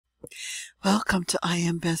Welcome to I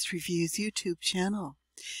Am Best Reviews YouTube channel.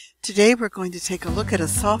 Today we're going to take a look at a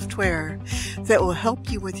software that will help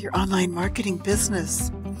you with your online marketing business.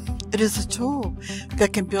 It is a tool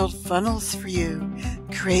that can build funnels for you,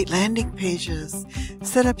 create landing pages,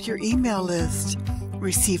 set up your email list,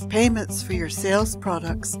 receive payments for your sales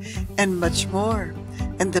products, and much more.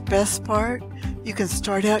 And the best part, you can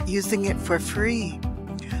start out using it for free.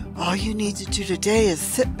 All you need to do today is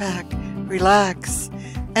sit back, relax,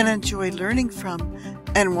 and enjoy learning from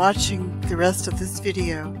and watching the rest of this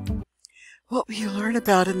video. What will you learn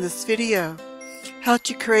about in this video? How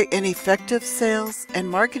to create an effective sales and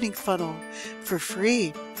marketing funnel for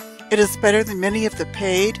free. It is better than many of the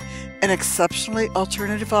paid and exceptionally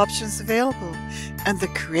alternative options available, and the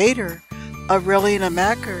creator, Aurelian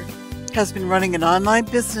Amacker, has been running an online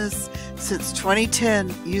business since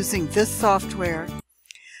 2010 using this software.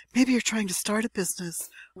 Maybe you're trying to start a business,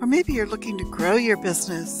 or maybe you're looking to grow your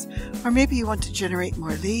business, or maybe you want to generate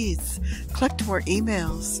more leads, collect more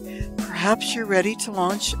emails. Perhaps you're ready to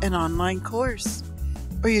launch an online course,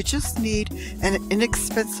 or you just need an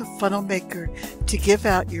inexpensive funnel maker to give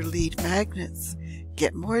out your lead magnets,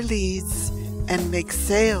 get more leads, and make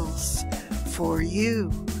sales for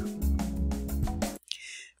you.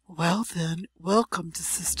 Well then, welcome to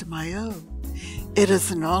Systeme. It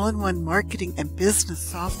is an all-in-one marketing and business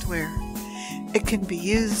software. It can be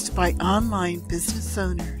used by online business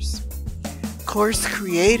owners, course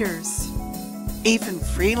creators, even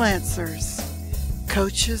freelancers,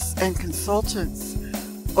 coaches and consultants,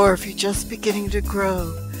 or if you're just beginning to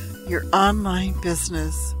grow your online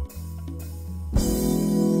business.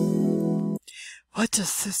 What does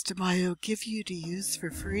Systeme give you to use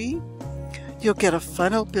for free? You'll get a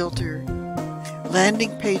funnel builder,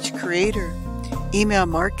 landing page creator, email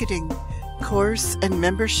marketing, course and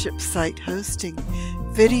membership site hosting,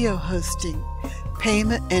 video hosting,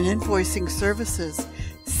 payment and invoicing services,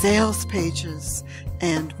 sales pages,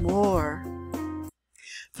 and more.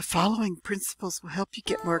 The following principles will help you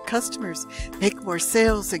get more customers, make more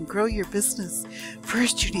sales, and grow your business.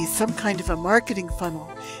 First, you need some kind of a marketing funnel,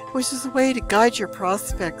 which is a way to guide your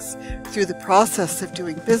prospects through the process of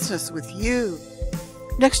doing business with you.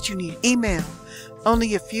 Next, you need email.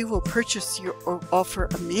 Only a few will purchase your offer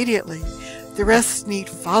immediately. The rest need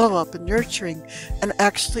follow-up and nurturing, and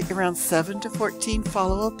actually around 7 to 14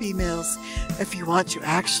 follow-up emails if you want to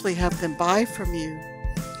actually have them buy from you.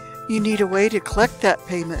 You need a way to collect that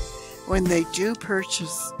payment when they do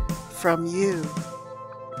purchase from you.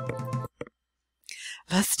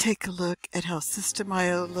 Let's take a look at how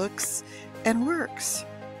Systeme looks and works.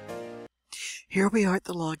 Here we are at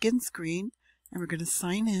the login screen, and we're going to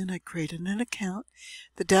sign in. I created an account.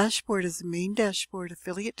 The dashboard is a main dashboard,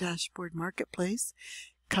 affiliate dashboard, marketplace,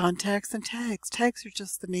 contacts, and tags. Tags are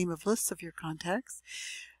just the name of lists of your contacts.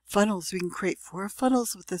 Funnels, we can create 4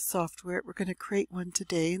 funnels with this software. We're going to create one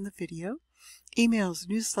today in the video. Emails,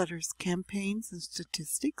 newsletters, campaigns, and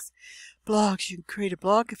statistics. Blogs, you can create a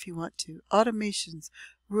blog if you want to. Automations,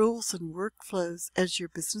 rules, and workflows as your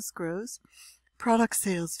business grows. Product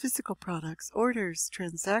sales, physical products, orders,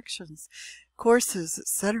 transactions, courses,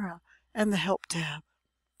 etc., and the Help tab.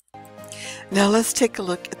 Now let's take a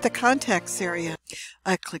look at the Contacts area.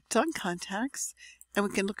 I clicked on Contacts, and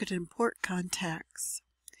we can look at Import Contacts.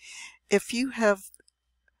 If you have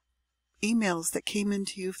emails that came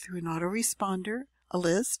into you through an autoresponder, a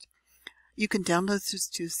list, you can download those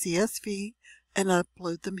to CSV and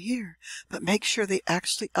upload them here. But make sure they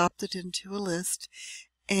actually opted into a list,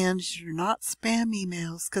 and you're not spam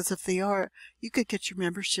emails, because if they are, you could get your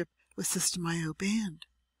membership with Systeme banned.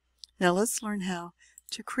 Now let's learn how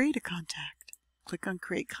to create a contact. Click on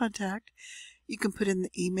Create Contact. You can put in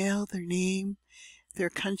the email, their name, their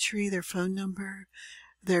country, their phone number,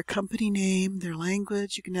 their company name, their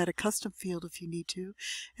language. You can add a custom field if you need to.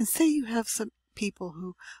 And say you have some people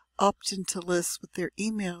who opt into lists with their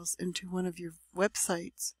emails into one of your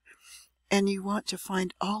websites, and you want to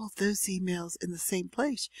find all of those emails in the same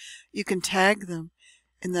place. You can tag them,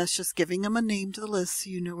 and that's just giving them a name to the list so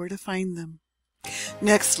you know where to find them.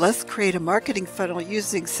 Next, let's create a marketing funnel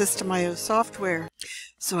using Systeme software.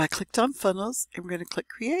 So I clicked on Funnels, and we're going to click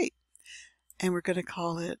Create. And we're going to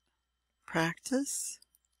call it Practice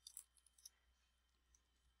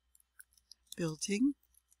Building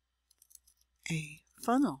a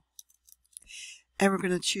Funnel. And we're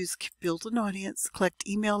going to choose Build an Audience, collect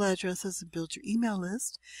email addresses, and build your email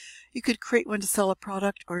list. You could create one to sell a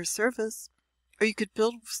product or a service, or you could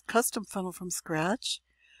build a custom funnel from scratch,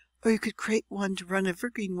 or you could create one to run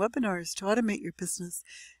evergreen webinars to automate your business.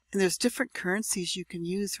 And there's different currencies you can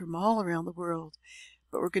use from all around the world,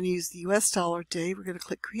 but we're going to use the US dollar today. We're going to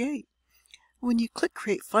click Create. When you click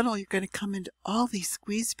Create Funnel, you're going to come into all these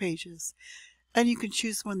squeeze pages, and you can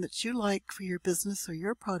choose one that you like for your business or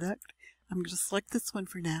your product. I'm going to select this one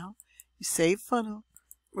for now. You save funnel.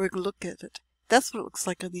 We're going to look at it. That's what it looks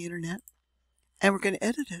like on the internet, and we're going to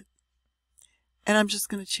edit it. And I'm just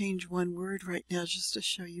going to change one word right now just to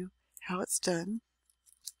show you how it's done.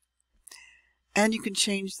 And you can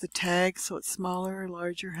change the tag so it's smaller or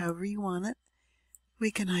larger, however you want it.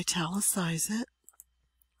 We can italicize it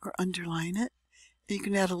or underline it. And you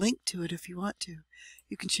can add a link to it if you want to.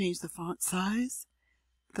 You can change the font size,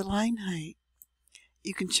 the line height.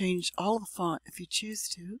 You can change all the font if you choose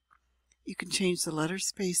to. You can change the letter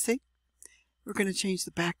spacing. We're going to change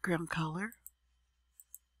the background color.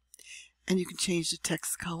 And you can change the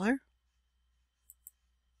text color.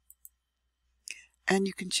 And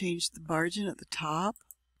you can change the margin at the top,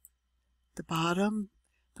 the bottom,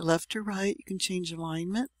 the left or right. You can change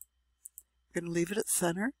alignment. We're going to leave it at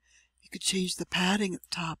center. You could change the padding at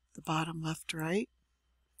the top, the bottom, left, right.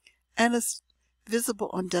 And it's visible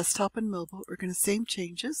on desktop and mobile. We're going to save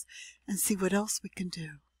changes and see what else we can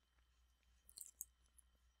do.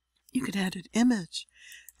 You can add an image,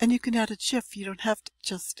 and you can add a GIF. You don't have to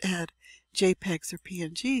just add JPEGs or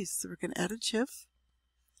PNGs. So we're going to add a GIF,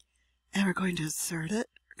 and we're going to insert it.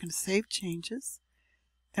 We're going to save changes,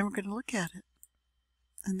 and we're going to look at it.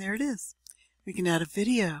 And there it is. We can add a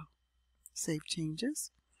video, save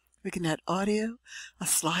changes. We can add audio, a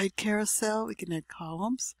slide carousel. We can add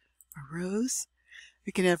columns or rows.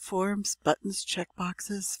 We can add forms, buttons,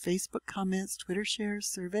 checkboxes, Facebook comments, Twitter shares,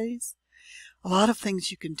 surveys. A lot of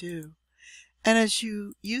things you can do. And as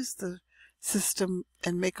you use the system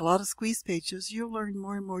and make a lot of squeeze pages, you'll learn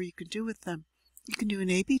more and more you can do with them. You can do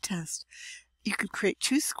an A/B test. You can create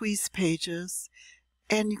 2 squeeze pages,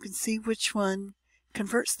 and you can see which one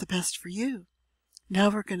converts the best for you. Now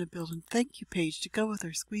we're going to build a thank you page to go with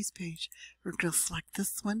our squeeze page. We're going to select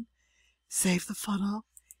this one, save the funnel.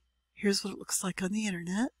 Here's what it looks like on the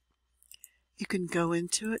internet. You can go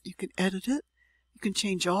into it, you can edit it, you can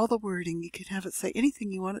change all the wording, you can have it say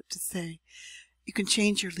anything you want it to say. You can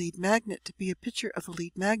change your lead magnet to be a picture of a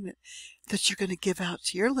lead magnet that you're going to give out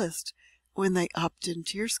to your list when they opt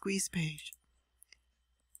into your squeeze page.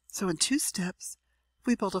 So in 2 steps,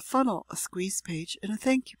 we build a funnel, a squeeze page, and a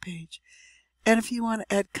thank you page. And if you want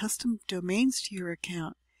to add custom domains to your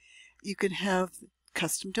account, you can have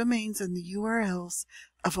custom domains and the URLs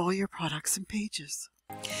of all your products and pages.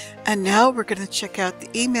 And now we're going to check out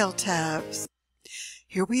the email tabs.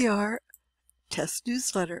 Here we are, test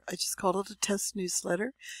newsletter. I just called it a test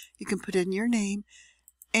newsletter. You can put in your name.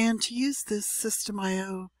 And to use this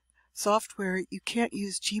Systeme software, you can't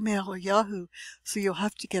use Gmail or Yahoo, so you'll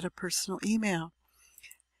have to get a personal email.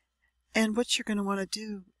 And what you're going to want to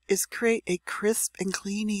do is create a crisp and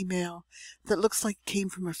clean email that looks like it came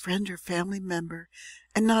from a friend or family member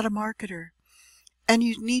and not a marketer. And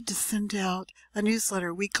you need to send out a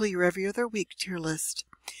newsletter weekly or every other week to your list.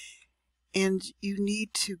 And you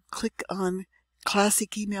need to click on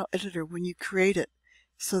Classic Email Editor when you create it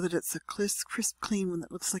so that it's a crisp, clean one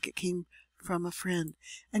that looks like it came from a friend.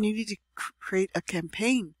 And you need to create a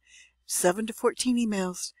campaign, 7 to 14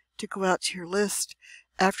 emails to go out to your list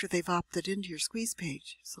after they've opted into your squeeze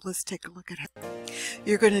page. So let's take a look at it.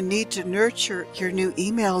 You're going to need to nurture your new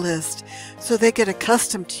email list so they get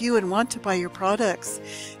accustomed to you and want to buy your products.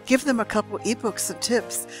 Give them a couple ebooks and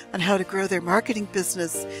tips on how to grow their marketing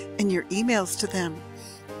business in your emails to them.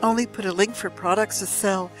 Only put a link for products to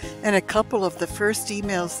sell in a couple of the first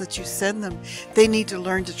emails that you send them. They need to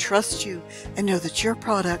learn to trust you and know that your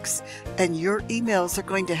products and your emails are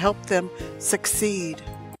going to help them succeed.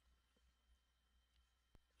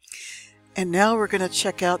 And now we're going to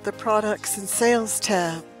check out the Products and Sales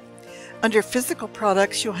tab. Under Physical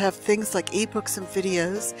Products, you'll have things like ebooks and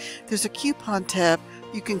videos. There's a Coupon tab.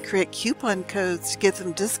 You can create coupon codes to give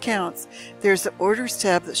them discounts. There's the Orders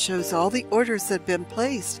tab that shows all the orders that have been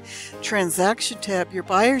placed. Transaction tab, your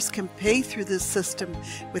buyers can pay through this system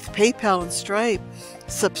with PayPal and Stripe.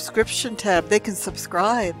 Subscription tab, they can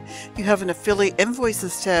subscribe. You have an Affiliate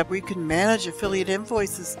Invoices tab where you can manage affiliate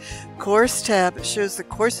invoices. Course tab, it shows the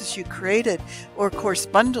courses you created or course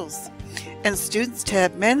bundles. And Students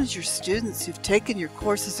tab, manage your students who've taken your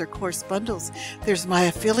courses or course bundles. There's My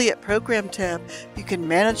Affiliate Program tab. You can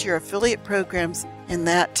manage your affiliate programs in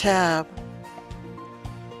that tab.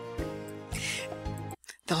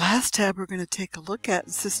 The last tab we're going to take a look at in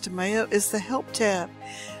Systeme is the Help tab.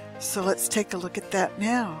 So let's take a look at that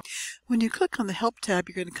now. When you click on the Help tab,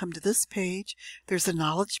 you're going to come to this page. There's a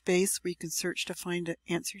knowledge base where you can search to find an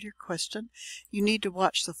answer to your question. You need to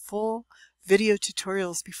watch the full video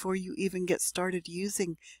tutorials before you even get started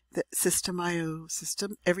using the Systeme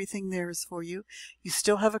system. Everything there is for you. You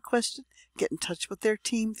still have a question? Get in touch with their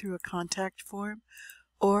team through a contact form,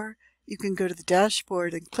 or you can go to the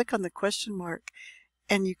dashboard and click on the question mark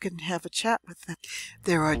and you can have a chat with them.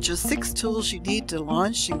 There are just 6 tools you need to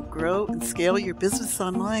launch and grow and scale your business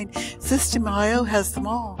online. Systeme has them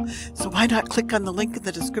all. So why not click on the link in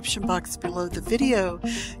the description box below the video?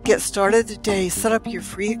 Get started today. Set up your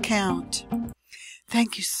free account.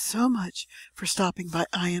 Thank you so much for stopping by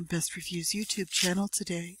I Am Best Reviews YouTube channel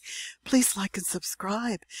today. Please like and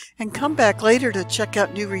subscribe and come back later to check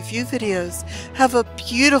out new review videos. Have a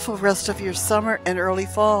beautiful rest of your summer and early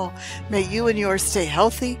fall. May you and yours stay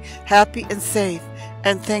healthy, happy, and safe.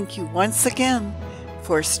 And thank you once again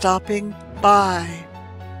for stopping by.